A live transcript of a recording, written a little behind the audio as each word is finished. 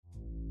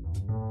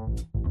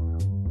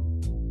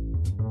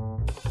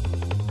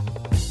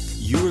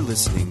You are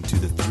listening to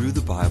the Through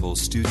the Bible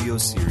studio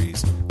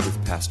series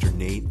with Pastor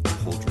Nate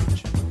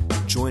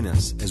Holdridge. Join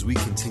us as we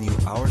continue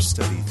our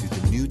study through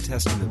the New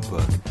Testament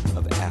book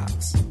of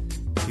Acts.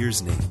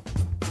 Here's Nate.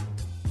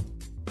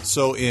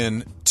 So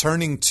in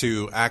turning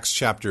to Acts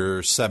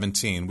chapter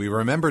 17, we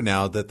remember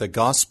now that the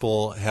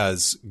gospel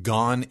has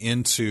gone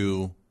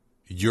into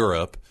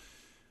Europe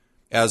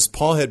as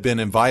Paul had been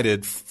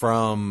invited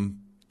from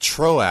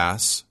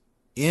Troas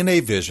in a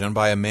vision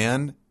by a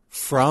man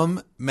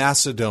from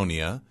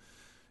Macedonia,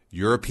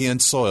 European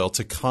soil,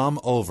 to come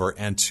over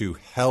and to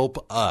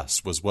help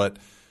us, was what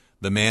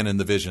the man in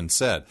the vision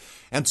said.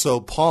 And so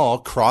Paul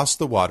crossed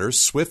the waters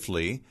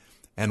swiftly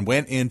and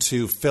went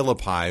into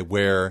Philippi,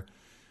 where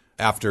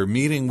after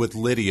meeting with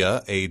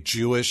Lydia, a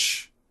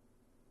Jewish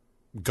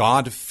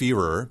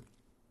God-fearer,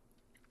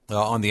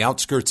 on the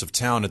outskirts of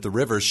town at the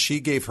river, she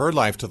gave her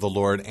life to the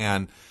Lord,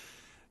 and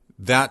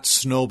that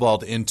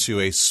snowballed into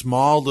a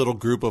small little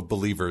group of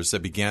believers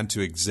that began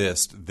to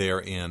exist there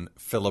in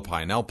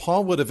Philippi. Now,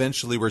 Paul would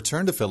eventually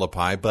return to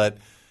Philippi, but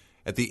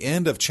at the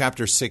end of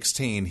chapter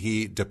 16,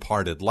 he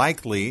departed,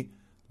 likely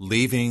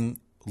leaving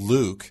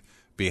Luke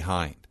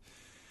behind.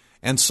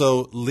 And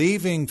so,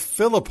 leaving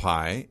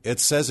Philippi, it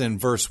says in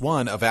verse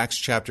 1 of Acts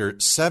chapter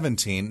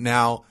 17,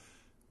 now,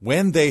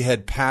 when they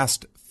had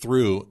passed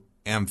through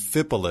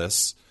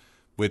Amphipolis,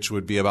 which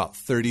would be about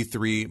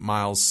 33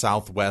 miles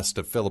southwest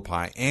of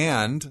Philippi,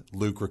 and,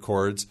 Luke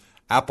records,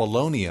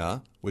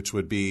 Apollonia, which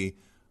would be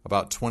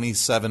about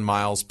 27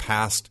 miles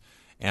past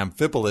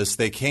Amphipolis,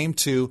 they came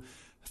to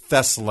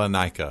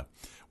Thessalonica,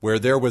 where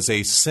there was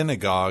a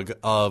synagogue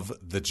of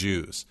the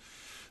Jews.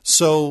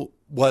 So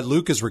what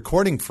Luke is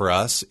recording for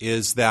us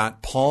is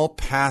that Paul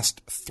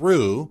passed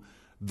through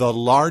the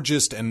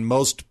largest and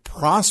most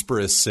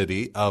prosperous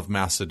city of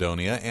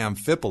Macedonia,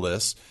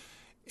 Amphipolis,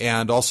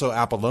 and also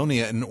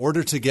Apollonia, in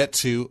order to get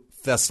to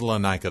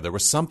Thessalonica. There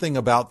was something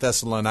about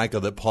Thessalonica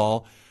that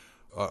Paul,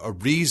 a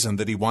reason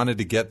that he wanted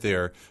to get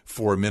there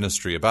for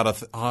ministry.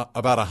 About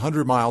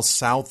 100 miles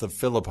south of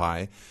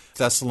Philippi,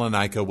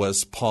 Thessalonica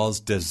was Paul's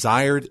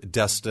desired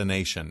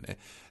destination.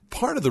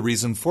 Part of the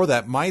reason for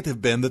that might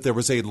have been that there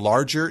was a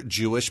larger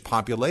Jewish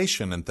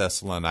population in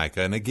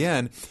Thessalonica. And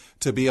again,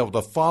 to be able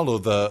to follow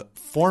the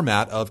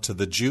format of to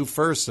the Jew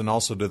first and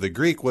also to the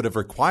Greek would have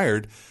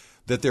required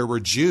that there were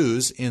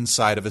Jews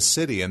inside of a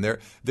city. And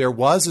there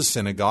was a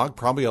synagogue,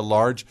 probably a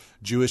large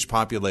Jewish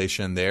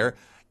population there.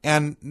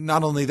 And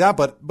not only that,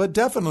 but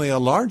definitely a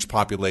large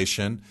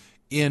population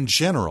in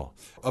general.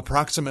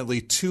 Approximately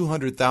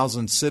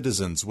 200,000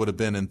 citizens would have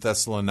been in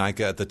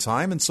Thessalonica at the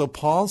time. And so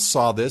Paul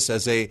saw this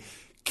as a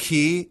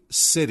key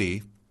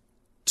city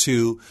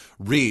to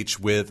reach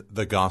with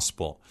the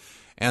gospel.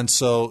 And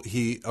so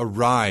he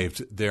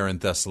arrived there in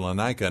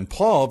Thessalonica. And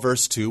Paul,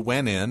 verse 2,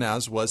 went in,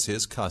 as was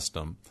his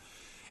custom,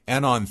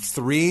 and on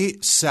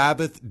 3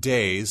 Sabbath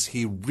days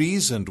he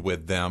reasoned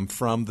with them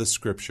from the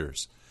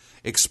Scriptures,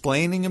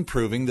 explaining and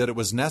proving that it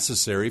was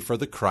necessary for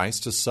the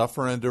Christ to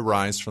suffer and to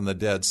rise from the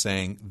dead,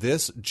 saying,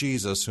 "This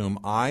Jesus whom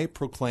I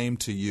proclaim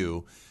to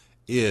you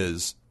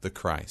is the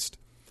Christ."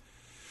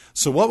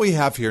 So what we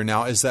have here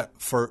now is that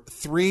for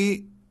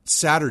 3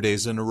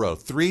 Saturdays in a row,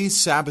 3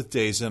 Sabbath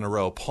days in a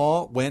row,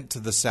 Paul went to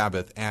the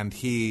Sabbath and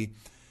he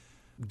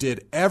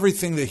did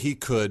everything that he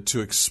could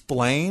to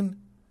explain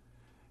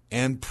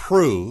and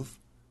prove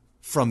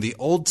from the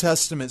Old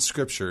Testament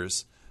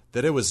Scriptures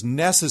that it was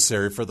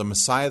necessary for the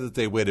Messiah that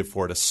they waited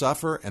for to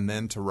suffer and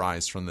then to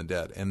rise from the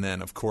dead. And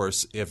then, of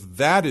course, if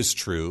that is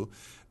true,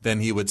 then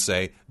he would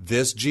say,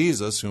 "This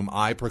Jesus whom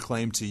I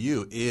proclaim to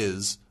you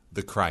is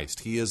the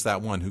Christ." He is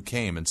that one who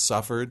came and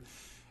suffered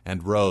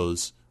and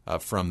rose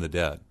from the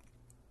dead.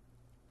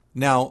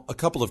 Now, a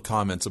couple of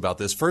comments about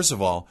this. First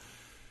of all,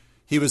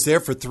 he was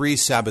there for 3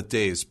 Sabbath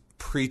days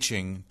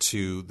preaching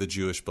to the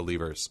Jewish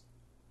believers.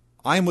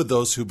 I'm with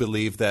those who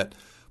believe that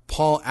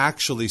Paul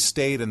actually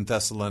stayed in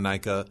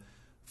Thessalonica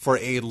for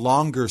a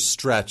longer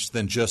stretch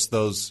than just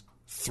those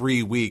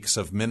 3 weeks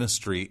of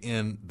ministry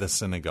in the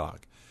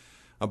synagogue.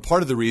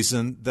 Part of the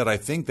reason that I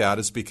think that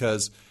is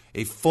because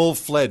a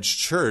full-fledged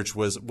church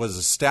was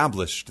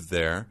established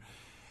there,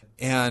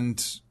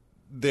 and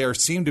there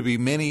seem to be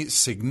many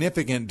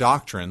significant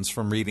doctrines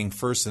from reading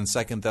 1st and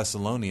 2nd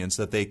Thessalonians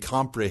that they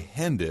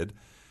comprehended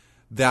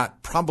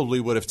that probably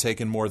would have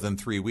taken more than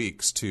 3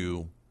 weeks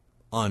to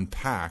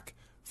unpack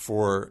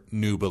for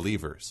new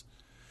believers.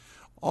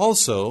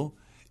 Also,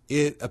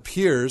 it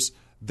appears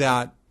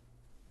that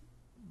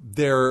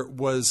there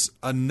was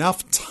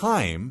enough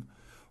time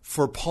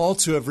for Paul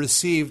to have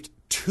received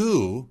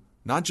 2,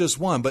 not just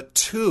 1, but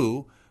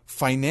 2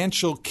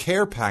 financial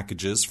care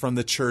packages from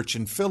the church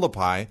in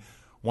Philippi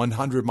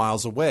 100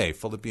 miles away.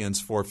 Philippians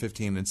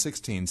 4:15 and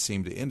 16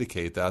 seem to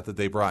indicate that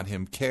they brought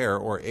him care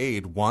or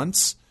aid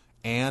once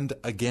and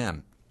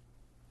again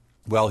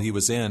while he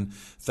was in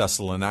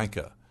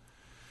Thessalonica.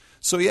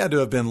 So he had to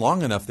have been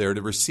long enough there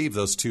to receive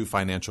those 2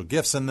 financial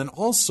gifts. And then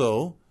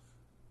also,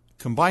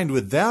 combined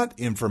with that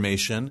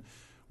information,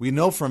 we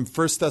know from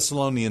 1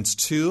 Thessalonians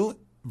 2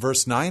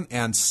 verse 9,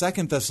 and 2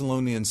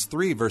 Thessalonians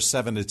 3, verse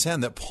 7 to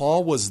 10, that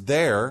Paul was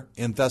there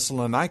in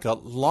Thessalonica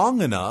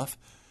long enough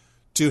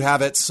to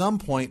have at some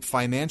point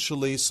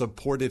financially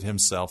supported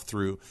himself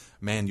through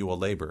manual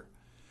labor.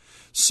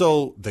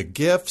 So the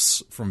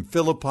gifts from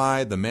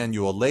Philippi, the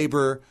manual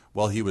labor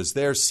while he was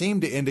there,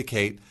 seemed to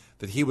indicate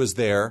that he was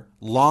there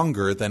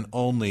longer than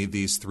only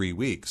these 3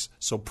 weeks.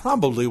 So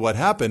probably what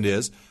happened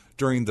is,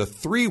 during the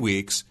 3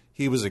 weeks,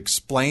 he was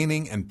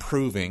explaining and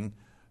proving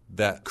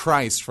that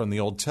Christ from the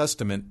Old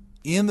Testament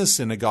in the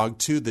synagogue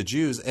to the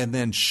Jews, and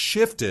then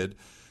shifted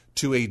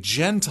to a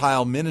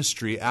Gentile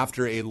ministry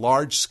after a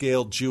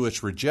large-scale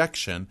Jewish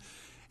rejection.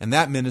 And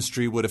that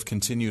ministry would have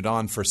continued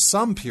on for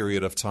some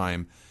period of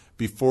time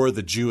before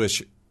the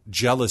Jewish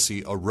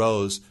jealousy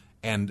arose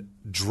and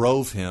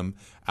drove him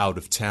out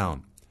of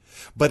town.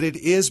 But it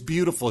is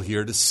beautiful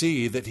here to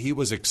see that he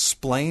was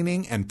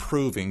explaining and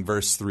proving,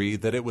 verse 3,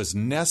 that it was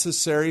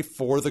necessary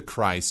for the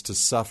Christ to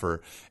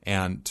suffer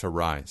and to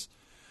rise.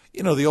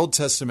 You know, the Old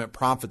Testament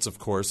prophets, of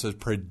course, had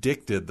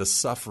predicted the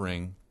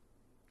suffering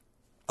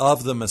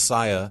of the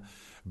Messiah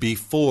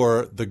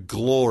before the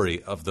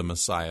glory of the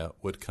Messiah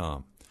would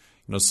come.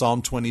 You know,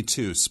 Psalm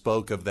 22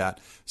 spoke of that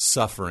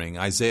suffering.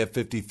 Isaiah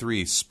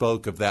 53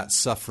 spoke of that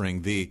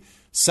suffering. The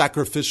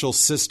sacrificial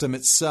system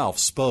itself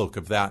spoke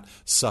of that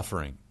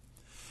suffering.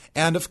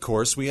 And, of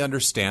course, we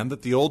understand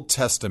that the Old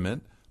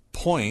Testament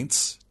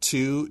points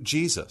to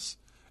Jesus.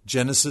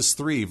 Genesis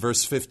 3,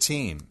 verse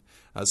 15,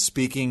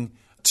 speaking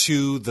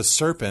to the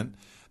serpent,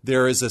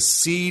 there is a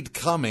seed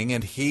coming,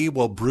 and he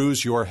will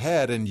bruise your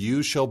head, and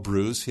you shall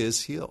bruise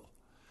his heel.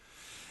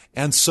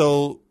 And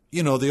so,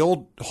 you know, the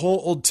whole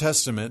Old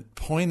Testament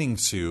pointing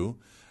to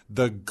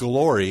the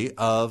glory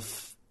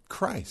of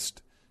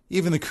Christ.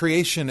 Even the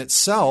creation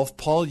itself,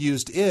 Paul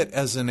used it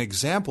as an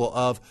example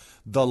of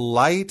the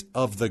light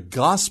of the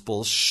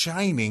gospel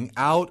shining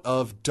out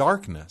of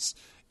darkness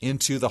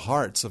into the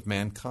hearts of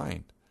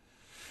mankind.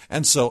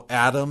 And so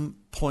Adam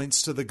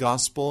points to the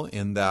gospel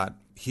in that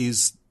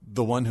he's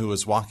the one who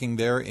was walking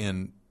there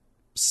in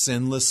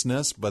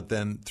sinlessness, but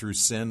then through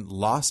sin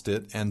lost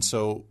it. And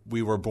so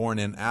we were born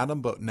in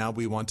Adam, but now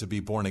we want to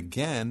be born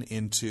again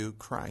into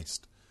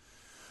Christ.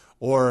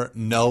 Or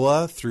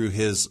Noah through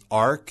his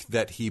ark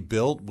that he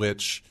built,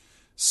 which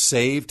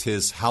saved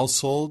his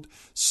household,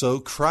 so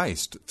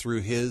Christ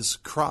through his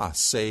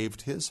cross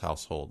saved his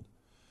household.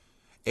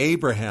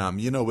 Abraham,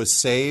 was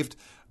saved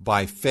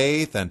by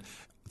faith, and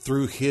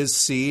through his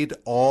seed,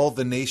 all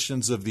the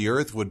nations of the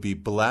earth would be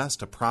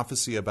blessed, a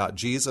prophecy about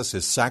Jesus.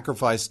 His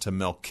sacrifice to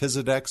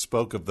Melchizedek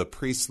spoke of the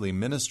priestly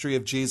ministry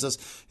of Jesus.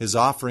 His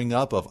offering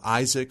up of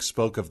Isaac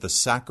spoke of the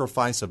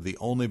sacrifice of the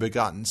only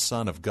begotten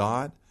Son of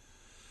God.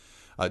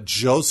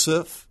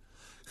 Joseph,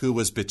 who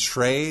was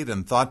betrayed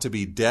and thought to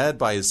be dead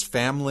by his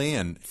family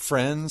and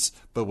friends,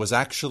 but was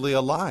actually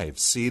alive,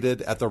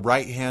 seated at the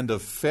right hand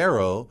of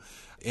Pharaoh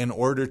in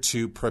order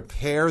to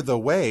prepare the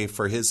way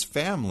for his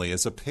family,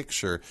 as a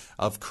picture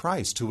of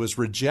Christ, who was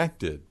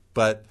rejected,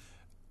 but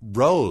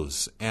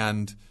rose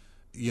and,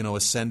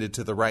 ascended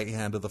to the right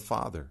hand of the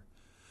Father.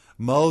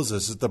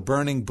 Moses at the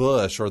burning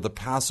bush, or the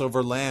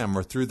Passover lamb,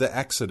 or through the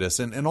Exodus.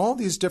 And in all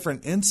these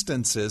different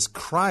instances,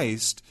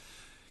 Christ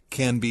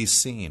can be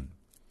seen.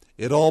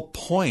 It all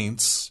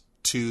points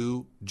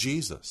to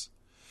Jesus.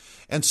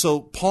 And so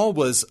Paul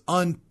was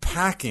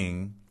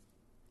unpacking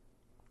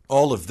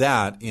all of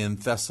that in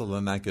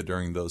Thessalonica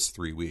during those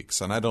 3 weeks.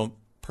 And I don't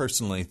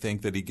personally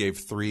think that he gave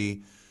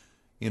 3,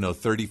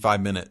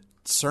 35-minute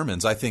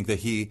sermons. I think that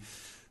he,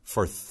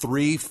 for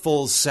 3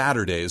 full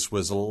Saturdays,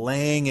 was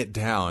laying it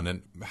down,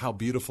 and how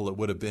beautiful it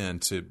would have been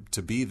to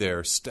be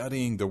there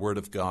studying the Word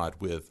of God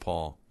with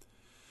Paul.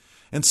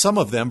 And some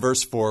of them,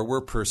 verse 4,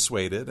 were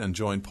persuaded and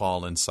joined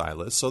Paul and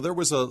Silas. So there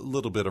was a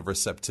little bit of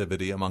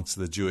receptivity amongst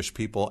the Jewish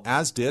people,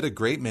 as did a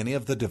great many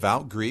of the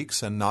devout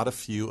Greeks and not a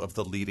few of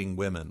the leading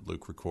women,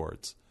 Luke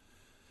records.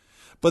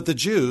 But the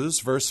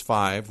Jews, verse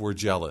 5, were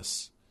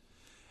jealous.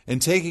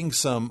 And taking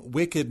some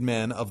wicked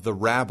men of the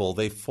rabble,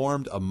 they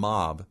formed a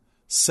mob,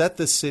 set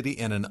the city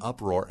in an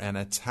uproar, and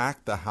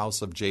attacked the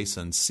house of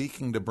Jason,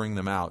 seeking to bring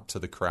them out to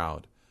the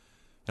crowd.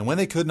 And when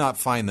they could not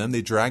find them,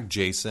 they dragged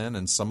Jason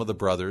and some of the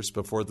brothers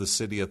before the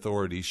city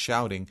authorities,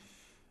 shouting,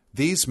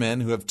 "These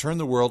men who have turned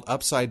the world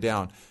upside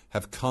down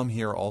have come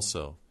here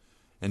also.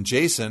 And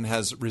Jason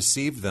has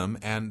received them,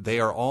 and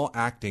they are all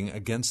acting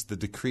against the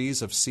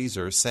decrees of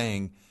Caesar,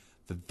 saying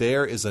that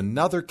there is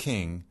another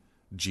king,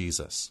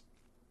 Jesus."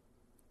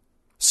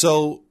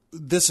 So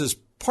this is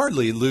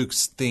partly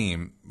Luke's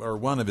theme, or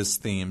one of his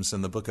themes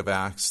in the book of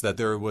Acts, that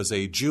there was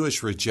a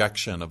Jewish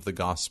rejection of the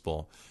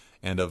gospel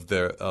and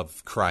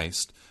of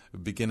Christ,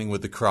 beginning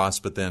with the cross,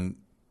 but then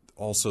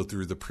also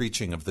through the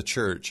preaching of the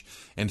church.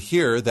 And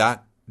here,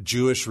 that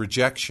Jewish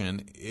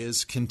rejection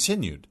is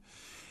continued,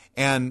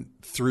 and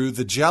through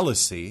the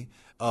jealousy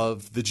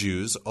of the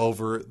Jews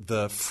over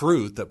the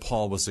fruit that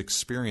Paul was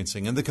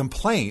experiencing. And the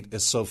complaint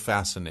is so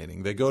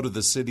fascinating. They go to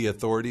the city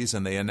authorities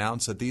and they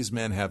announce that these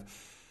men have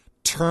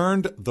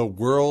turned the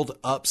world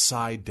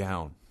upside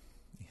down.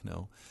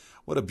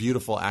 What a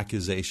beautiful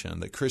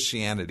accusation that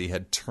Christianity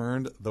had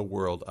turned the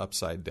world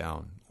upside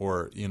down.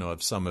 Or,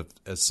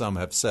 as some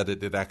have said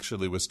it, it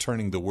actually was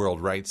turning the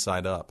world right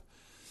side up.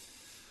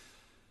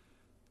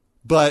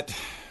 But,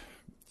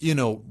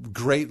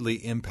 greatly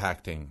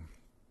impacting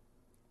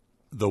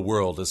the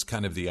world is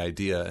kind of the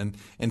idea.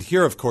 And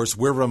here, of course,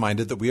 we're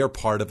reminded that we are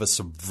part of a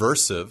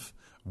subversive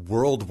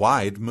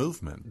worldwide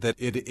movement, that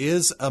it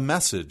is a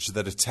message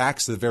that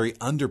attacks the very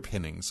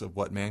underpinnings of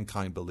what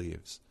mankind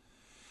believes.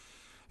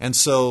 And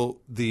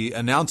so the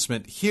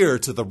announcement here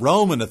to the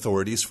Roman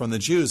authorities from the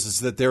Jews is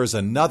that there is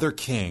another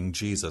king,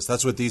 Jesus.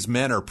 That's what these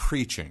men are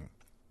preaching.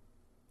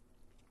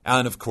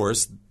 And of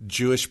course,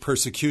 Jewish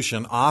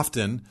persecution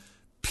often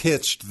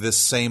pitched this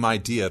same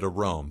idea to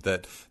Rome,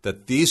 that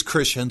these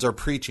Christians are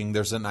preaching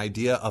there's an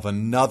idea of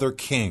another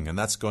king, and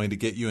that's going to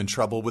get you in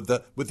trouble with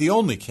the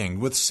only king,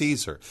 with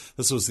Caesar.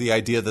 This was the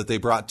idea that they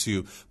brought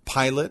to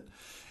Pilate,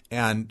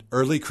 and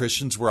early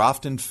Christians were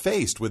often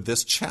faced with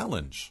this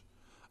challenge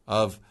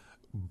of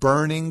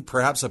burning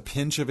perhaps a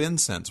pinch of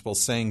incense while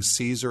saying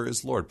Caesar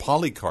is Lord.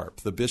 Polycarp,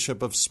 the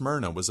bishop of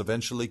Smyrna, was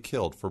eventually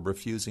killed for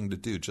refusing to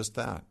do just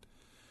that.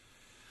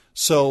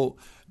 So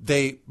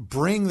they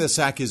bring this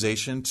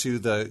accusation to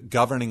the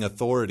governing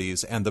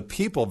authorities, and the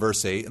people,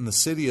 verse 8, and the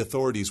city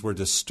authorities were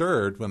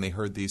disturbed when they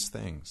heard these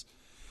things.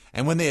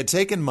 And when they had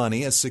taken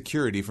money as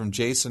security from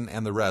Jason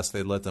and the rest,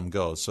 they let them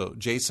go. So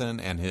Jason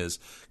and his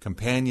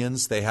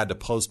companions, they had to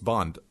post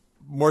bond,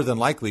 more than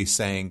likely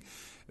saying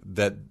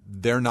that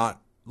they're not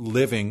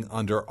living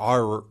under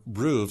our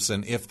roofs,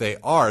 and if they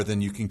are,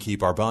 then you can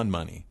keep our bond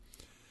money.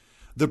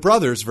 The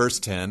brothers, verse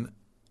 10,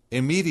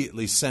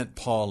 immediately sent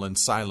Paul and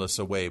Silas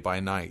away by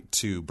night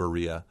to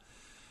Berea.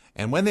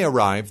 And when they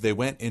arrived, they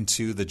went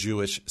into the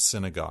Jewish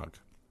synagogue.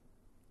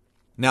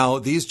 Now,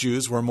 these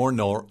Jews were more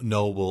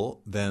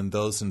noble than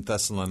those in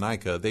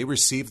Thessalonica. They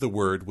received the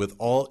word with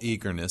all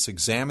eagerness,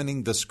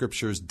 examining the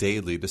scriptures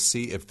daily to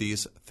see if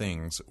these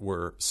things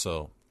were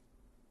so.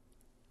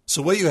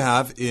 So what you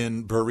have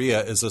in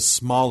Berea is a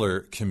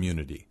smaller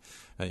community,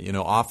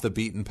 off the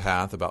beaten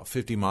path, about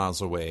 50 miles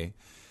away.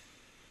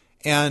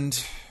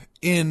 And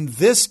in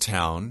this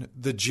town,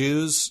 the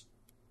Jews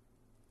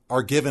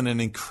are given an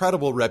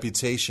incredible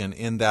reputation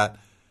in that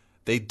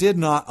they did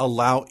not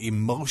allow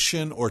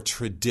emotion or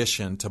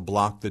tradition to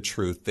block the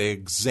truth. They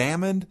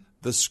examined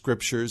the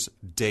scriptures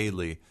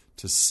daily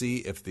to see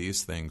if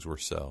these things were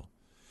so.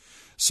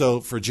 So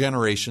for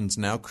generations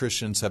now,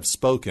 Christians have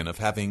spoken of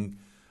having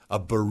a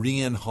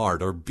Berean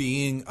heart, or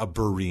being a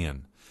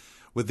Berean,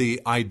 with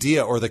the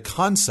idea or the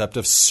concept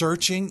of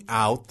searching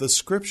out the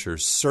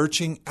scriptures,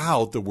 searching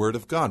out the Word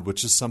of God,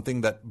 which is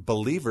something that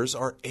believers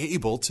are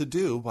able to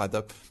do by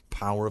the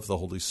power of the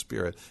Holy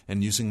Spirit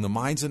and using the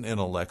minds and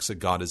intellects that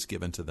God has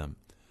given to them.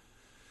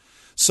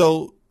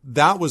 So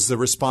that was the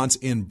response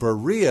in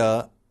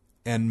Berea,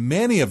 and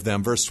many of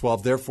them, verse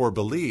 12, therefore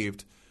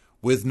believed,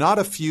 with not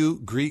a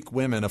few Greek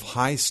women of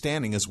high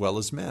standing as well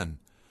as men.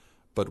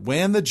 But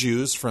when the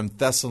Jews from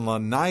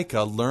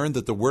Thessalonica learned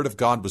that the word of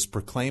God was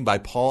proclaimed by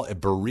Paul at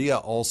Berea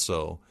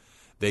also,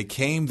 they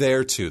came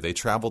there too. They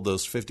traveled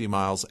those 50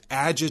 miles,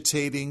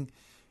 agitating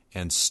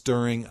and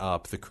stirring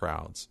up the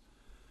crowds.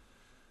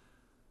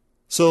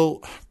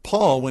 So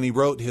Paul, when he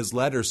wrote his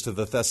letters to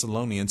the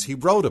Thessalonians, he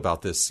wrote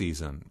about this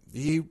season.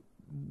 He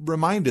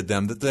reminded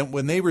them that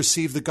when they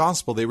received the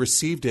gospel, they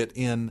received it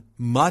in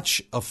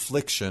much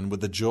affliction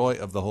with the joy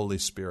of the Holy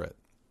Spirit.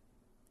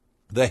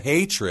 The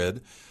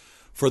hatred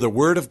for the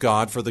word of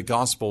God, for the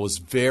gospel, was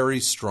very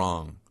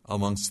strong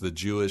amongst the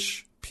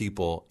Jewish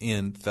people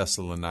in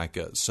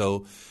Thessalonica.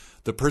 So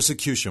the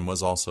persecution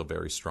was also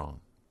very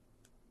strong.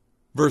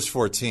 Verse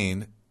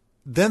 14,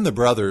 then the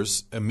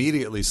brothers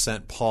immediately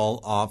sent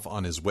Paul off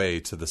on his way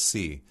to the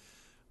sea,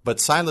 but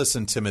Silas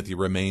and Timothy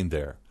remained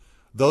there.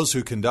 Those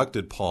who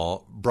conducted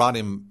Paul brought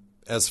him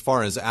as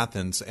far as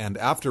Athens, and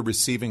after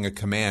receiving a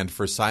command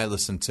for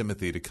Silas and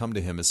Timothy to come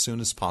to him as soon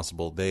as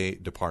possible, they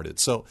departed.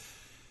 So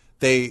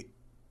they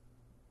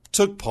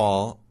took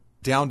Paul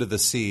down to the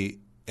sea,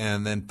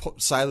 and then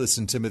Silas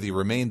and Timothy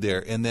remained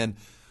there. And then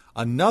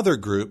another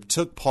group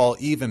took Paul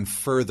even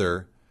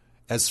further,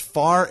 as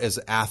far as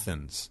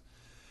Athens.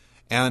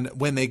 And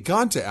when they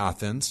got to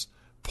Athens,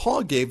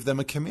 Paul gave them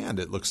a command,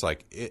 it looks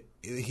like.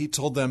 He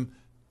told them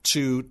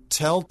to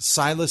tell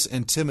Silas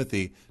and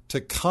Timothy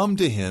to come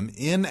to him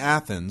in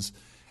Athens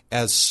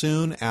as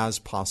soon as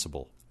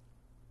possible.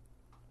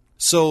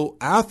 So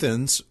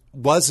Athens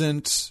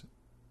wasn't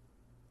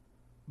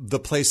the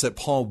place that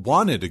Paul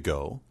wanted to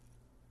go.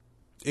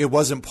 It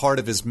wasn't part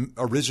of his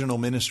original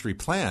ministry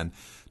plan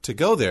to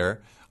go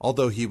there,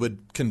 although he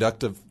would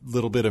conduct a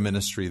little bit of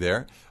ministry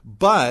there.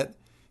 But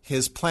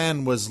his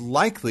plan was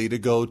likely to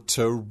go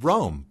to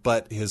Rome,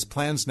 but his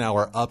plans now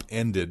are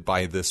upended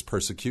by this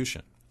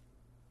persecution.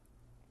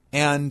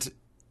 And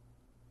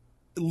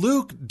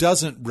Luke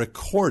doesn't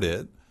record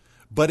it,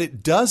 but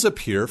it does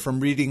appear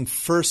from reading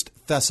 1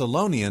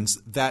 Thessalonians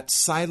that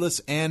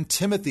Silas and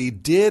Timothy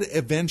did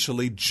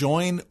eventually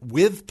join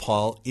with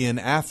Paul in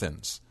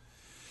Athens.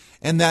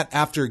 And that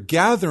after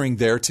gathering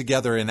there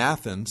together in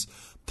Athens,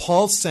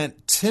 Paul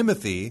sent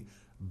Timothy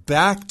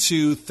back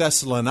to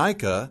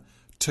Thessalonica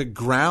to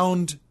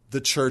ground the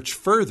church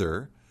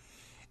further.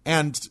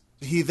 And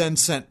he then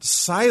sent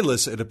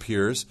Silas, it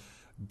appears,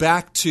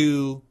 back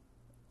to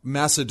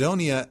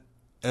Macedonia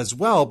as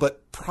well,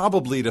 but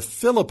probably to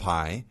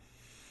Philippi.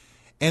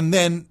 And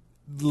then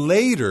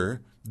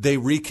later they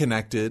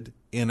reconnected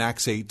in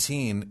Acts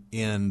 18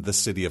 in the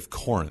city of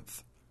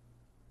Corinth.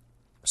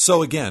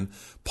 So again,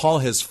 Paul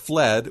has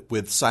fled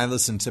with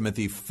Silas and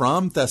Timothy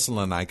from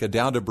Thessalonica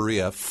down to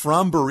Berea,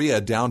 from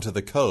Berea down to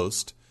the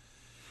coast,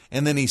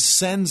 and then he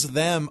sends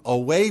them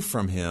away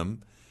from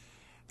him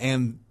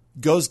and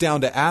goes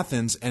down to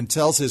Athens and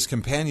tells his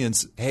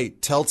companions, hey,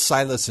 tell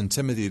Silas and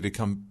Timothy to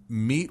come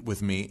meet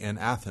with me in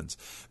Athens.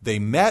 They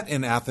met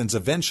in Athens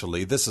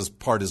eventually. This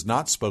part is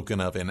not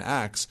spoken of in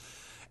Acts.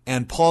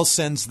 And Paul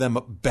sends them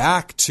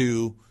back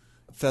to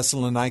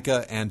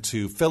Thessalonica and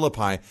to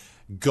Philippi,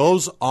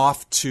 goes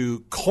off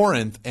to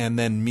Corinth, and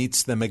then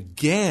meets them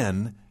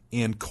again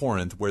in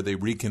Corinth, where they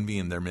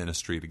reconvene their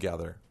ministry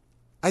together.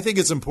 I think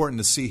it's important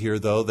to see here,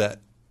 though,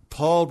 that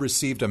Paul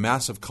received a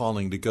massive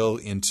calling to go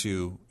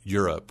into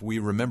Europe. We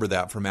remember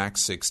that from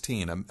Acts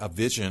 16, a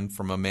vision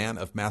from a man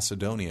of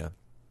Macedonia.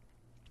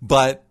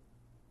 But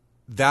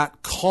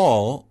that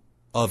call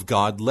of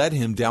God led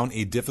him down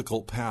a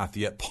difficult path,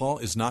 yet Paul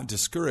is not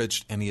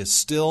discouraged, and he is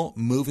still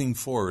moving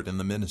forward in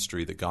the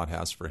ministry that God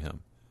has for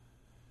him.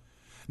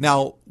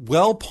 Now,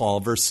 while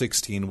Paul, verse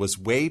 16, was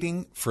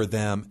waiting for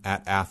them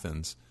at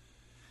Athens,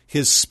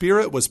 his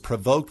spirit was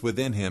provoked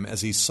within him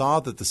as he saw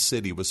that the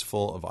city was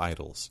full of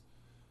idols.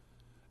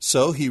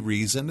 So he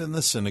reasoned in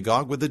the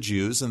synagogue with the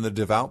Jews and the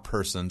devout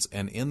persons,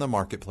 and in the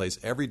marketplace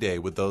every day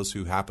with those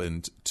who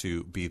happened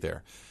to be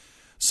there.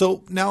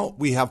 So now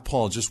we have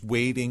Paul just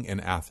waiting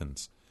in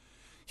Athens.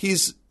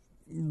 He's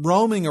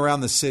roaming around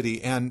the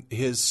city, and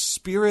his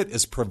spirit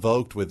is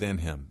provoked within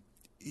him.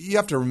 You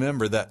have to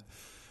remember that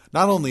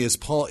not only is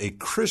Paul a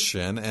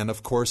Christian, and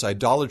of course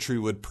idolatry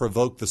would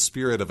provoke the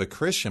spirit of a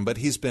Christian, but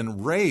he's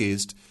been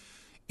raised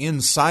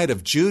inside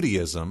of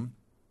Judaism,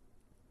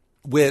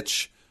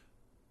 which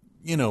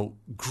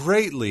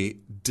greatly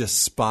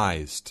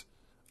despised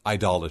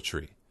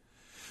idolatry.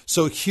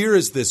 So here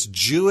is this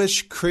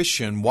Jewish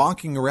Christian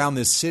walking around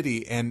this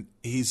city, and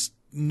he's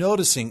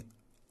noticing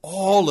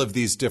all of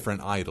these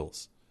different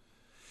idols.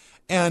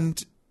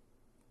 And,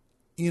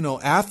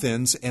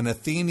 Athens and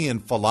Athenian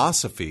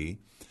philosophy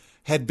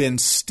had been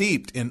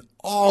steeped in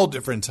all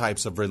different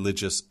types of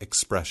religious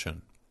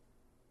expression.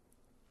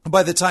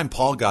 By the time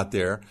Paul got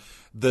there,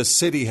 the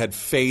city had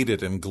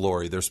faded in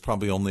glory. There's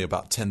probably only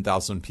about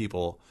 10,000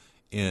 people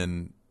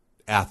in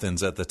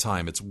Athens at the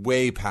time. It's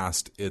way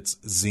past its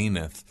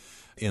zenith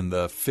in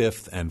the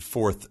 5th and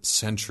 4th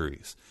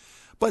centuries.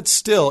 But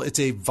still, it's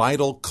a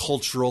vital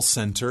cultural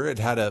center. It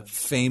had a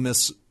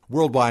famous,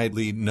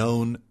 worldwidely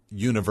known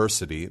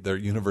university. Their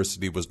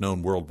university was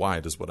known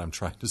worldwide, is what I'm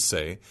trying to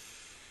say.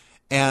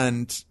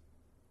 And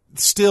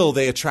still,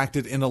 they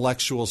attracted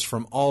intellectuals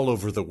from all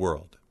over the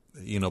world,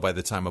 by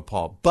the time of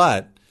Paul.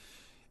 But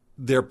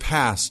their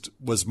past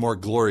was more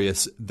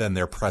glorious than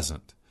their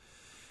present.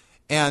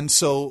 And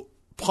so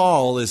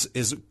Paul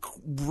is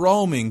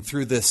roaming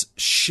through this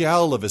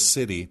shell of a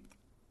city,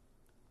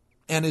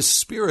 and his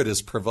spirit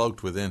is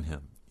provoked within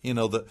him.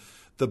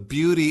 The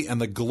beauty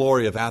and the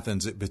glory of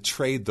Athens, it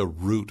betrayed the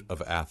root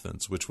of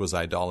Athens, which was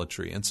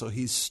idolatry. And so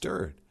he's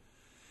stirred.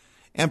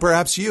 And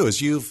perhaps you,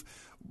 as you've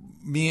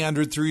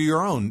meandered through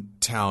your own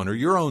town or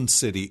your own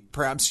city,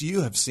 perhaps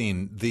you have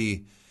seen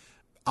the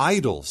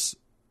idols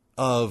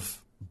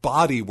of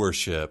body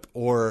worship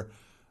or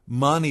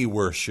money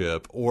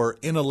worship or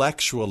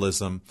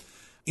intellectualism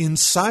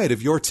inside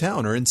of your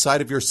town or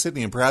inside of your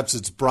city. And perhaps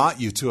it's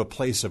brought you to a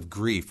place of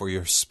grief where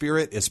your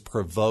spirit is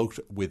provoked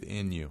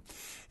within you.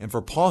 And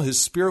for Paul, his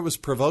spirit was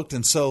provoked.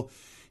 And so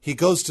he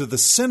goes to the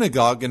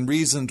synagogue and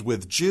reasoned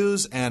with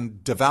Jews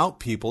and devout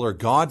people or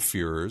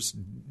God-fearers,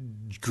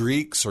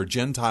 Greeks or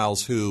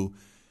Gentiles who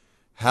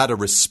had a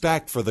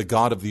respect for the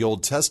God of the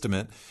Old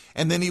Testament.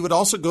 And then he would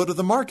also go to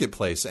the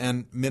marketplace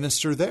and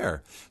minister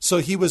there. So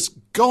he was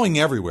going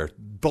everywhere,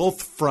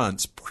 both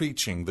fronts,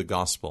 preaching the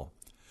gospel.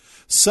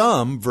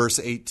 Some, verse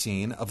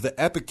 18, of the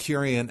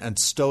Epicurean and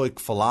Stoic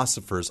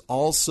philosophers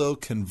also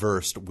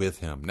conversed with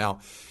him. Now,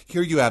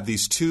 here you have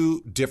these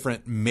two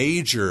different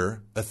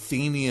major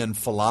Athenian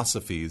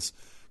philosophies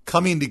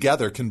coming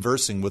together,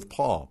 conversing with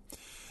Paul.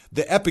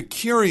 The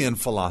Epicurean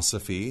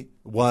philosophy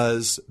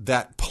was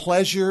that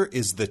pleasure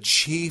is the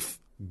chief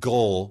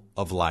goal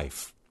of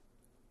life.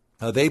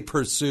 They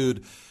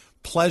pursued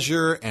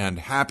pleasure and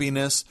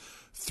happiness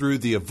through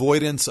the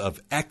avoidance of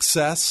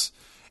excess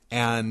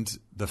and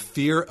the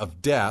fear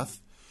of death,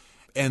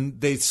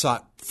 and they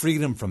sought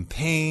freedom from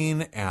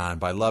pain, and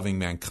by loving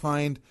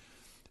mankind,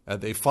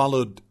 they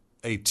followed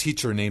a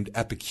teacher named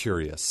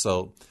Epicurus,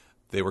 so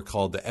they were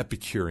called the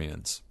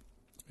Epicureans.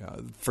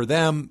 For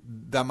them,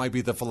 that might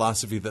be the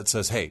philosophy that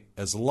says, hey,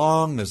 as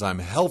long as I'm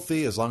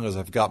healthy, as long as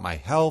I've got my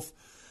health,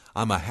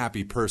 I'm a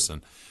happy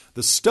person.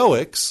 The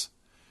Stoics,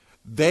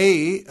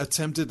 they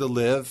attempted to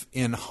live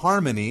in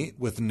harmony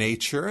with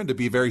nature and to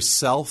be very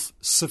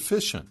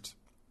self-sufficient.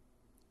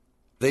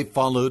 They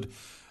followed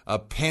a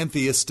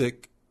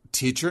pantheistic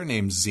teacher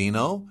named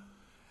Zeno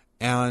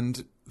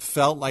and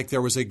felt like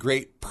there was a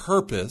great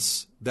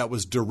purpose that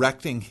was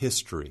directing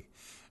history.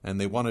 And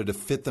they wanted to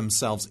fit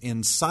themselves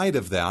inside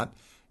of that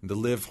and to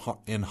live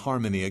in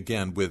harmony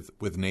again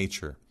with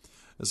nature.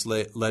 This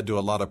led to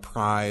a lot of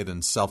pride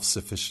and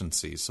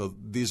self-sufficiency. So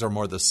these are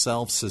more the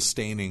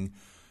self-sustaining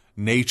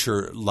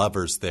nature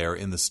lovers there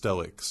in the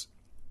Stoics.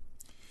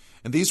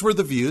 And these were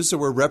the views that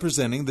were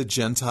representing the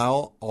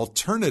Gentile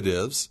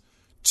alternatives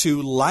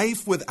to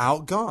life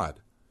without God.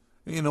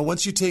 You know,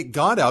 once you take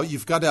God out,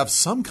 you've got to have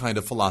some kind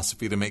of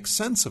philosophy to make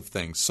sense of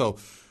things. So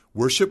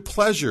worship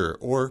pleasure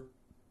or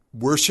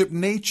worship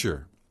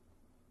nature.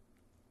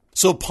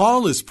 So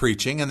Paul is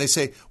preaching, and they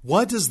say,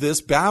 what does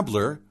this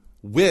babbler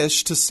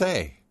wish to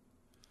say?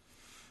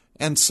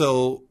 And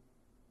so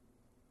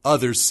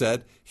others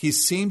said, he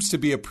seems to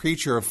be a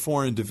preacher of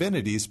foreign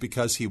divinities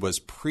because he was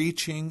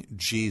preaching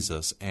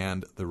Jesus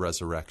and the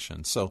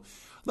resurrection. So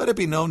let it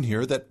be known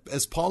here that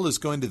as Paul is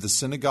going to the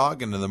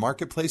synagogue and in the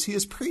marketplace, he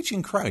is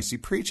preaching Christ. He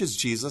preaches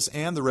Jesus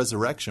and the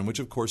resurrection, which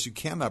of course you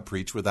cannot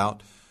preach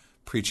without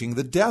preaching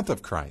the death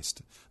of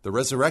Christ. The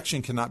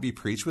resurrection cannot be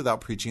preached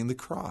without preaching the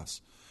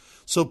cross.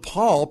 So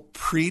Paul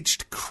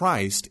preached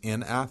Christ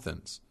in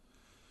Athens.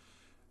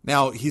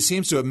 Now, he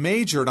seems to have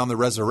majored on the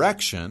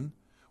resurrection,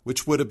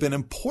 which would have been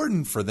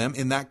important for them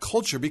in that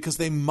culture because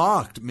they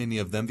mocked, many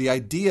of them, the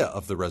idea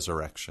of the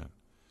resurrection.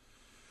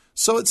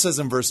 So it says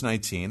in verse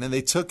 19, and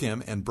they took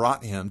him and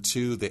brought him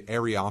to the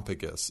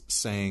Areopagus,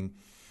 saying,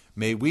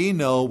 may we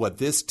know what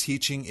this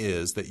teaching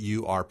is that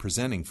you are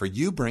presenting, for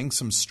you bring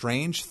some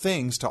strange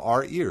things to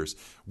our ears.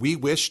 We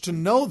wish to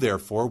know,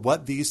 therefore,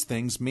 what these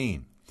things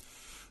mean.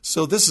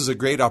 So this is a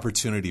great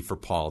opportunity for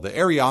Paul. The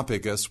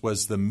Areopagus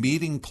was the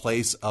meeting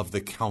place of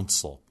the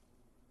council.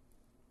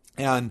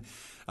 And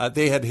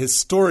they had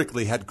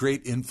historically had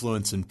great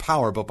influence and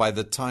power, but by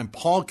the time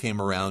Paul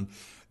came around,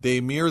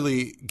 they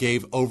merely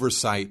gave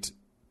oversight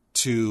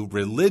to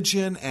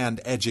religion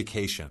and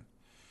education.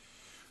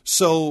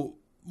 So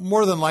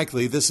more than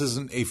likely, this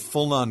isn't a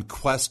full-on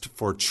quest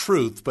for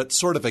truth, but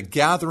sort of a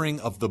gathering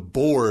of the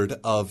board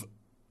of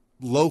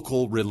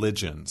local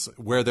religions,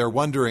 where they're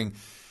wondering,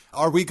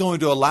 are we going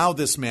to allow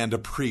this man to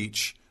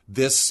preach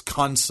this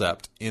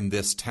concept in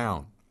this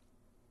town?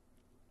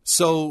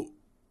 So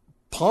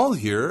Paul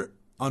here,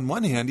 on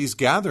one hand, he's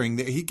gathering,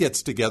 he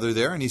gets together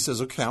there and he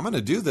says, okay, I'm going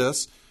to do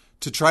this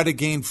to try to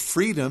gain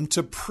freedom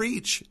to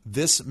preach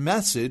this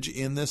message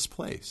in this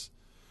place.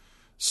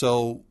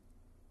 So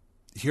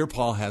here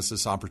Paul has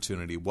this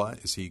opportunity. What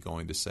is he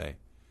going to say?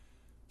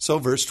 So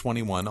verse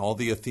 21, all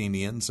the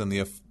Athenians and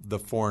the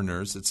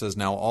foreigners, it says,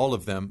 now all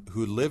of them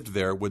who lived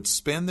there would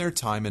spend their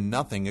time in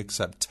nothing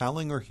except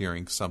telling or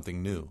hearing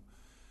something new.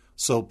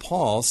 So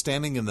Paul,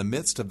 standing in the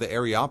midst of the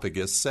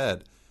Areopagus,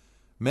 said,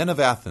 men of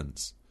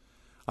Athens,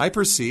 I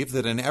perceive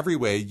that in every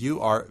way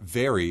you are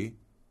very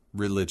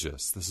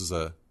religious. This is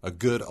a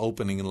good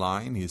opening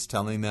line. He's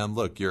telling them,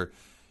 look,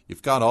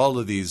 you've got all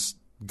of these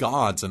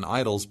gods and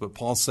idols, but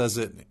Paul says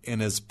it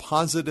in as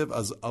positive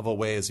of a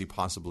way as he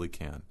possibly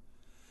can.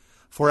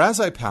 For as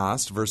I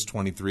passed, verse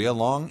 23,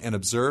 along and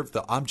observed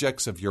the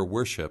objects of your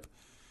worship,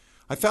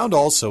 I found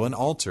also an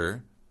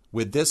altar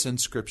with this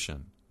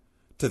inscription,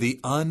 to the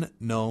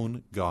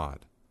unknown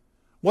God.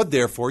 What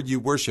therefore you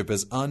worship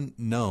as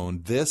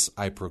unknown, this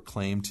I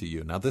proclaim to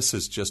you. Now this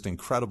is just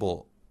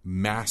incredible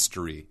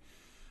mastery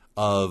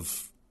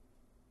of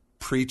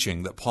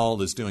preaching that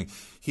Paul is doing.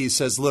 He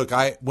says, look,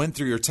 I went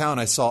through your town,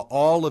 I saw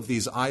all of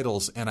these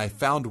idols, and I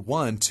found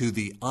one to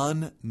the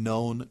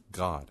unknown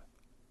God.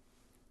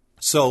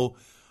 So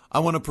I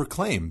want to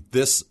proclaim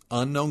this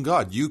unknown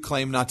God. You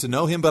claim not to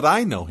know him, but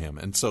I know him.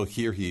 And so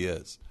here he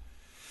is.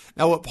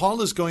 Now what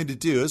Paul is going to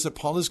do is that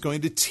Paul is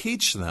going to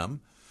teach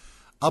them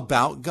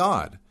about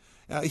God.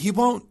 He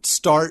won't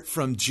start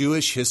from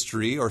Jewish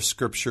history or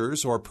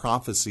scriptures or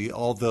prophecy,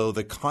 although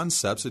the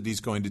concepts that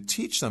he's going to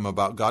teach them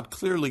about God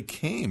clearly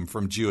came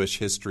from Jewish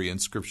history and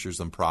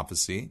scriptures and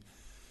prophecy.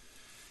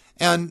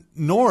 And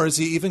nor is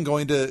he even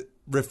going to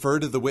refer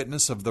to the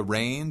witness of the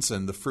rains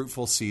and the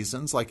fruitful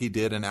seasons like he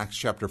did in Acts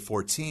chapter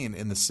 14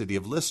 in the city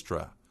of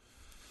Lystra.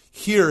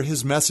 Here,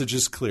 his message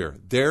is clear.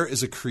 There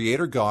is a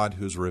creator God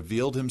who's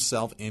revealed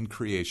himself in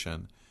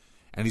creation,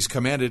 and he's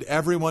commanded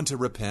everyone to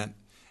repent,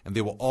 and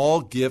they will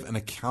all give an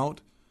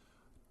account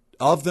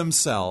of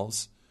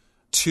themselves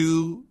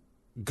to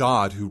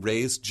God who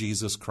raised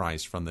Jesus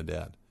Christ from the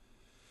dead.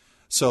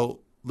 So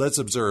let's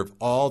observe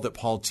all that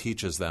Paul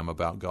teaches them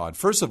about God.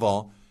 First of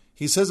all,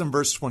 he says in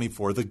verse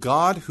 24, the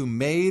God who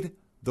made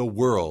the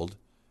world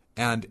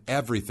and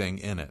everything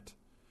in it.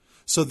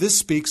 So this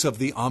speaks of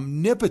the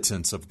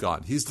omnipotence of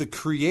God. He's the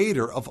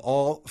creator of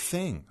all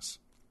things.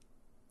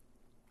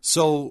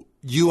 So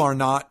you are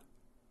not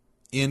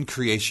in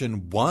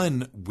creation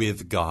one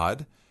with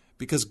God,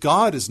 because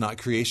God is not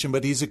creation,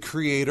 but he's a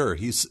creator.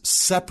 He's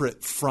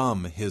separate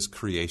from his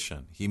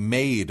creation. He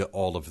made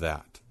all of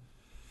that.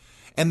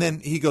 And then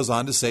he goes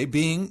on to say,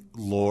 being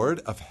Lord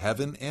of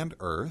heaven and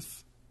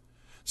earth.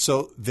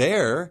 So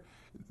there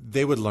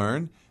they would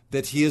learn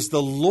that he is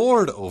the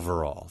Lord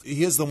over all.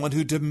 He is the one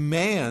who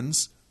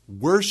demands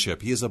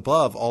worship. He is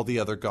above all the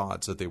other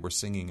gods that they were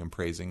singing and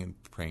praising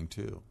and praying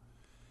to.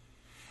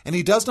 And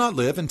he does not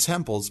live in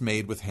temples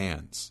made with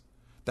hands.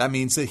 That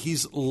means that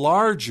he's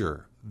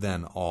larger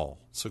than all.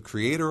 So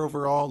creator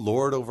over all,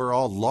 Lord over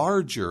all,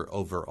 larger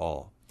over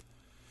all.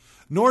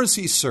 Nor is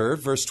he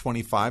served, verse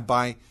 25,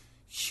 by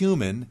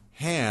human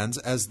hands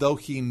as though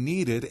he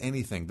needed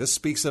anything. This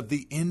speaks of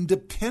the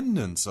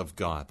independence of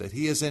God, that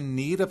he is in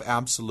need of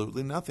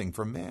absolutely nothing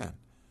from man.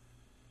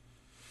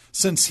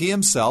 Since he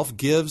himself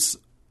gives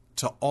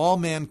to all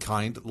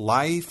mankind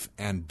life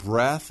and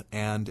breath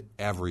and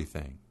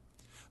everything.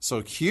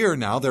 So here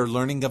now they're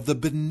learning of the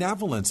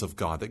benevolence of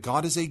God, that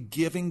God is a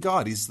giving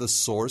God. He's the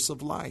source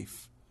of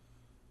life.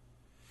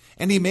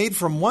 And he made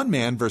from one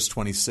man, verse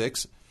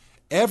 26,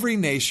 every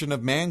nation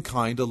of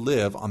mankind to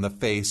live on the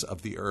face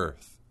of the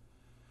earth.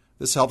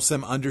 This helps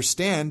them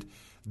understand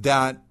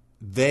that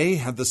they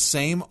have the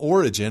same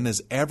origin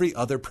as every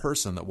other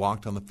person that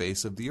walked on the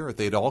face of the earth.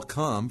 They'd all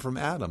come from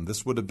Adam.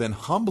 This would have been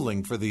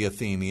humbling for the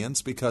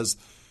Athenians because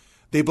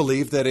they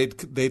believed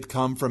that they'd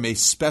come from a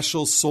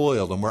special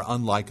soil and were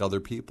unlike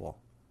other people.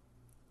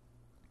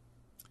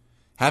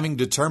 Having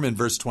determined,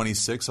 verse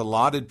 26,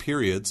 allotted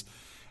periods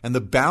and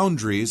the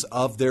boundaries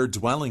of their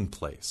dwelling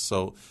place.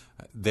 So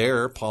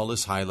there, Paul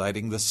is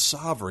highlighting the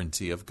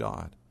sovereignty of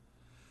God.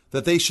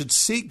 That they should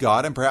seek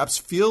God and perhaps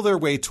feel their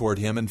way toward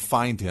him and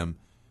find him.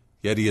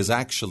 Yet he is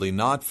actually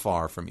not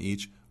far from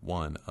each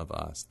one of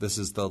us. This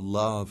is the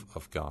love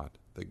of God,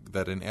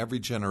 that in every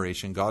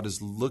generation God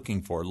is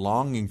looking for,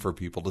 longing for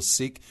people to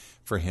seek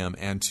for him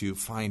and to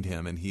find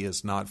him, and he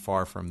is not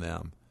far from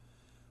them.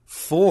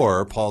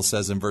 For, Paul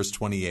says in verse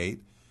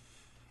 28,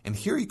 and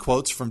here he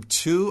quotes from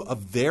two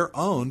of their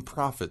own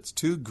prophets,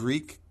 two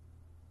Greek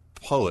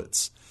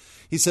poets.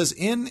 He says,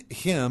 in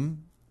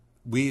him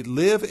we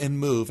live and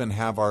move and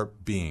have our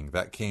being.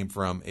 That came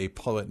from a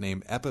poet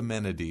named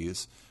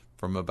Epimenides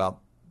from about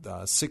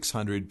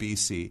 600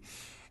 BC.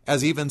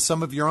 As even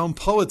some of your own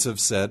poets have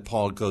said,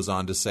 Paul goes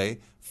on to say,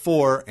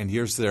 for, and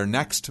here's their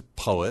next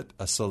poet,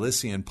 a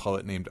Cilician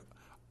poet named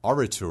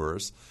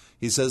Aratus,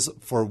 he says,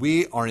 for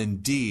we are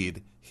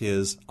indeed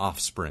his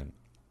offspring.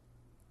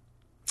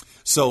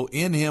 So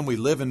in him we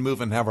live and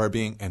move and have our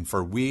being, and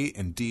for we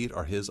indeed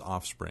are his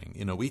offspring.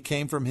 You know, we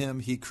came from him,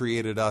 he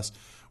created us.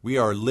 We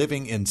are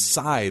living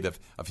inside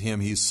of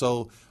him. He's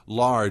so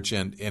large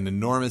and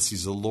enormous.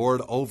 He's the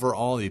Lord over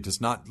all. He does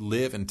not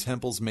live in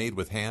temples made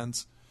with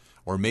hands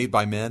or made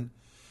by men.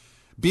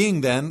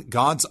 Being then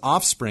God's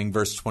offspring,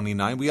 verse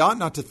 29, we ought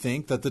not to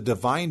think that the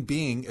divine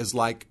being is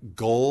like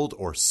gold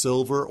or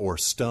silver or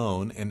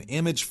stone, an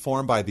image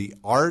formed by the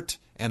art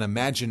and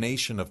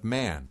imagination of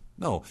man.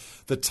 No,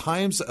 the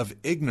times of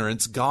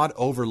ignorance God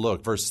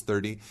overlooked, verse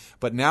 30,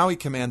 but now he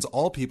commands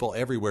all people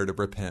everywhere to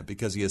repent,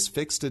 because he has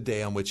fixed a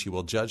day on which he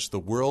will judge the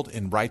world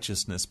in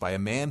righteousness by a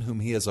man whom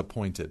he has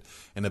appointed.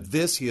 And of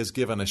this he has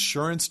given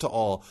assurance to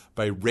all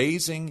by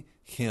raising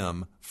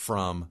him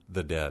from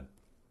the dead.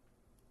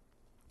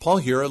 Paul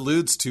here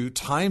alludes to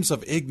times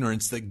of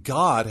ignorance that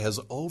God has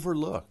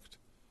overlooked.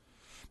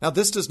 Now,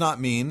 this does not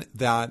mean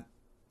that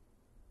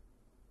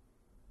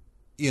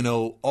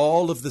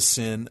all of the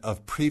sin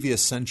of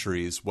previous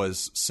centuries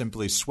was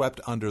simply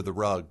swept under the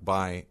rug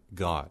by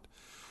God.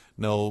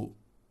 No,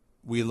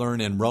 we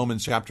learn in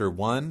Romans chapter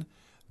 1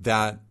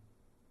 that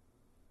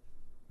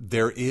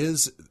there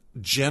is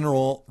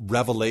general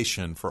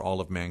revelation for all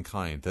of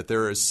mankind, that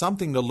there is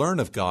something to learn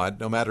of God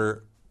no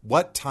matter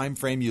what time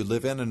frame you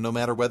live in and no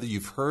matter whether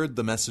you've heard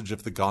the message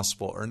of the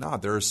gospel or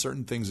not. There are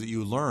certain things that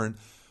you learn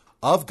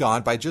of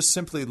God by just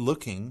simply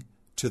looking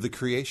to the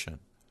creation.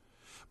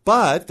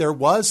 But there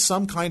was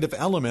some kind of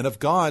element of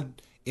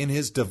God in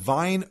his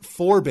divine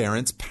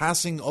forbearance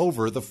passing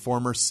over the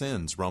former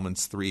sins,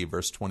 Romans 3,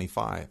 verse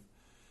 25.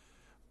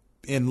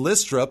 In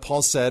Lystra,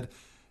 Paul said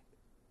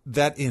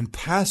that in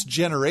past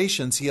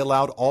generations he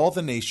allowed all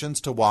the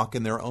nations to walk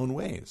in their own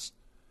ways.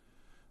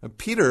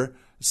 Peter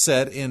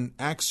said in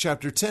Acts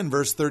chapter 10,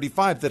 verse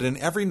 35, that in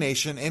every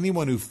nation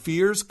anyone who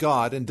fears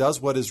God and does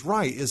what is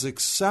right is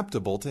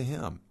acceptable to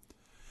him.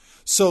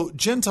 So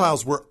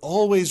Gentiles were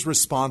always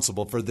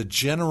responsible for the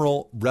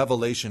general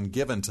revelation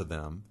given to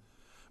them,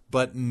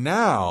 but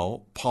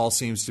now Paul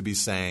seems to be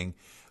saying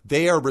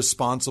they are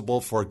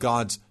responsible for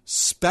God's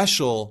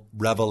special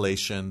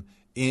revelation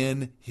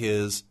in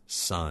his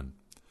Son.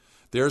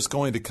 There's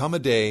going to come a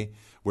day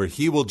where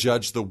he will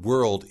judge the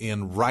world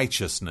in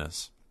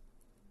righteousness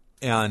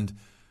and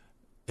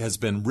has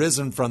been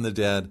risen from the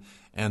dead.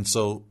 And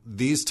so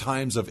these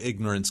times of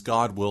ignorance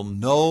God will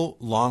no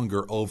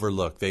longer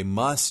overlook. They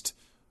must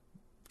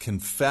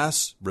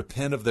confess,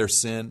 repent of their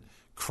sin.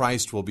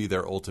 Christ will be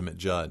their ultimate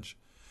judge.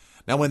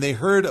 Now, when they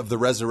heard of the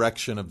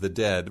resurrection of the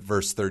dead,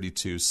 verse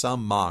 32,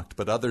 some mocked,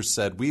 but others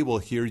said, we will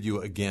hear you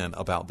again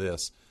about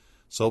this.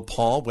 So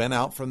Paul went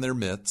out from their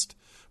midst,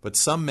 but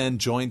some men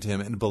joined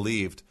him and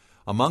believed,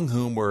 among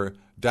whom were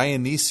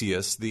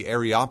Dionysius the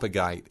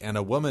Areopagite and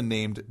a woman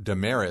named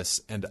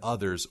Damaris and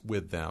others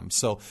with them.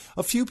 So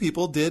a few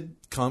people did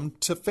come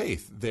to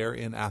faith there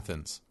in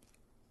Athens.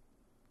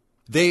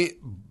 They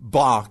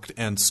balked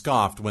and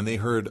scoffed when they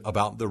heard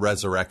about the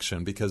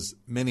resurrection because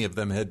many of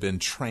them had been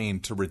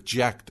trained to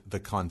reject the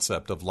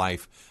concept of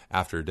life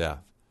after death.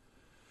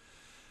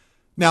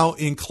 Now,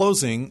 in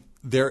closing,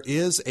 there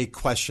is a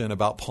question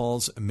about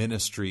Paul's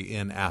ministry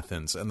in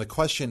Athens. And the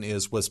question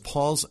is, was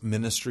Paul's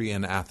ministry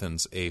in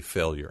Athens a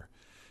failure?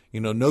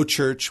 No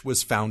church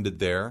was founded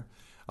there.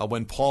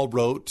 When Paul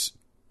wrote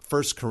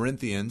 1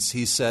 Corinthians,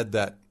 he said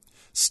that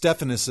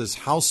Stephanus'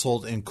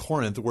 household in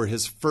Corinth were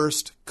his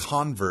first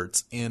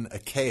converts in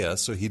Achaia,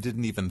 so he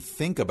didn't even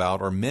think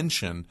about or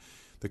mention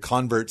the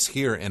converts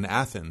here in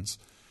Athens.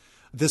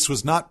 This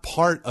was not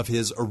part of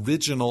his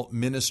original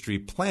ministry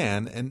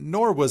plan, and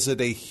nor was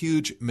it a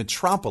huge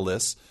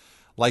metropolis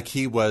like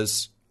he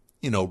was,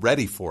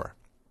 ready for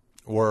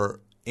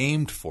or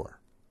aimed for.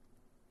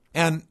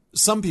 And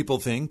some people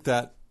think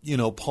that,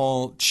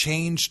 Paul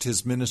changed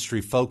his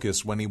ministry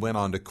focus when he went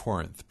on to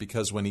Corinth,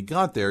 because when he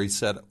got there, he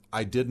said,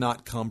 I did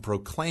not come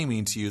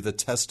proclaiming to you the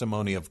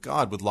testimony of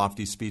God with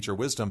lofty speech or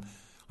wisdom.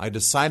 I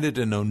decided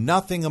to know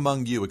nothing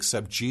among you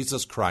except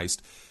Jesus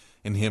Christ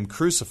and him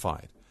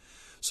crucified.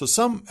 So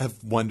some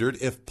have wondered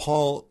if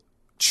Paul,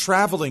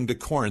 traveling to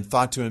Corinth,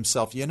 thought to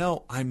himself,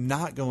 I'm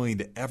not going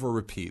to ever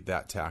repeat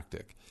that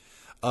tactic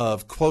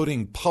of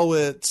quoting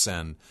poets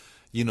and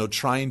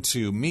trying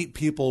to meet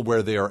people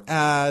where they are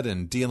at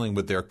and dealing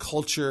with their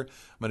culture.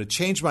 I'm going to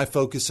change my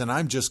focus, and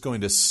I'm just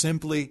going to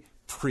simply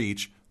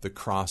preach the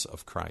cross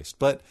of Christ.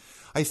 But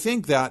I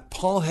think that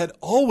Paul had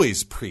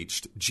always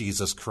preached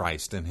Jesus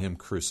Christ and him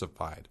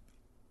crucified.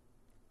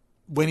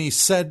 When he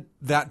said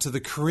that to the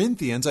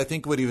Corinthians, I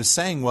think what he was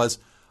saying was,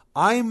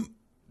 I'm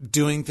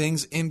doing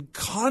things in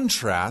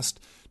contrast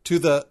to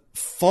the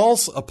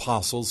false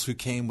apostles who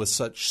came with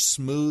such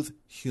smooth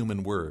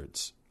human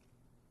words.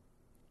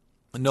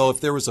 No,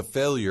 if there was a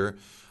failure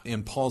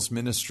in Paul's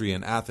ministry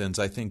in Athens,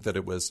 I think that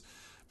it was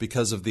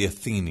because of the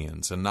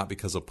Athenians and not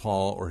because of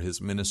Paul or his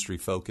ministry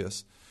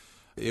focus.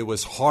 It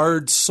was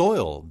hard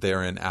soil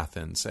there in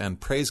Athens,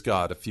 and praise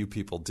God, a few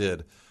people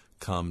did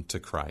come to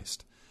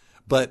Christ.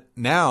 But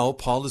now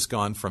Paul has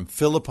gone from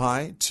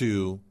Philippi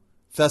to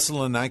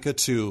Thessalonica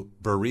to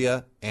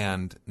Berea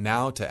and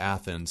now to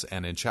Athens.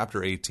 And in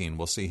chapter 18,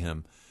 we'll see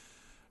him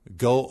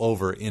go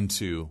over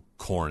into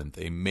Corinth,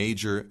 a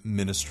major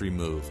ministry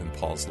move in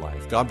Paul's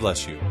life. God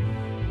bless you,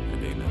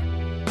 and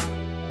amen.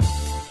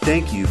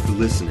 Thank you for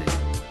listening.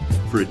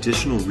 For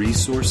additional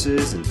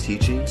resources and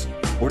teachings,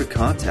 or to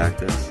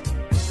contact us,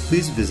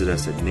 please visit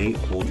us at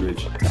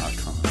nateholdridge.com.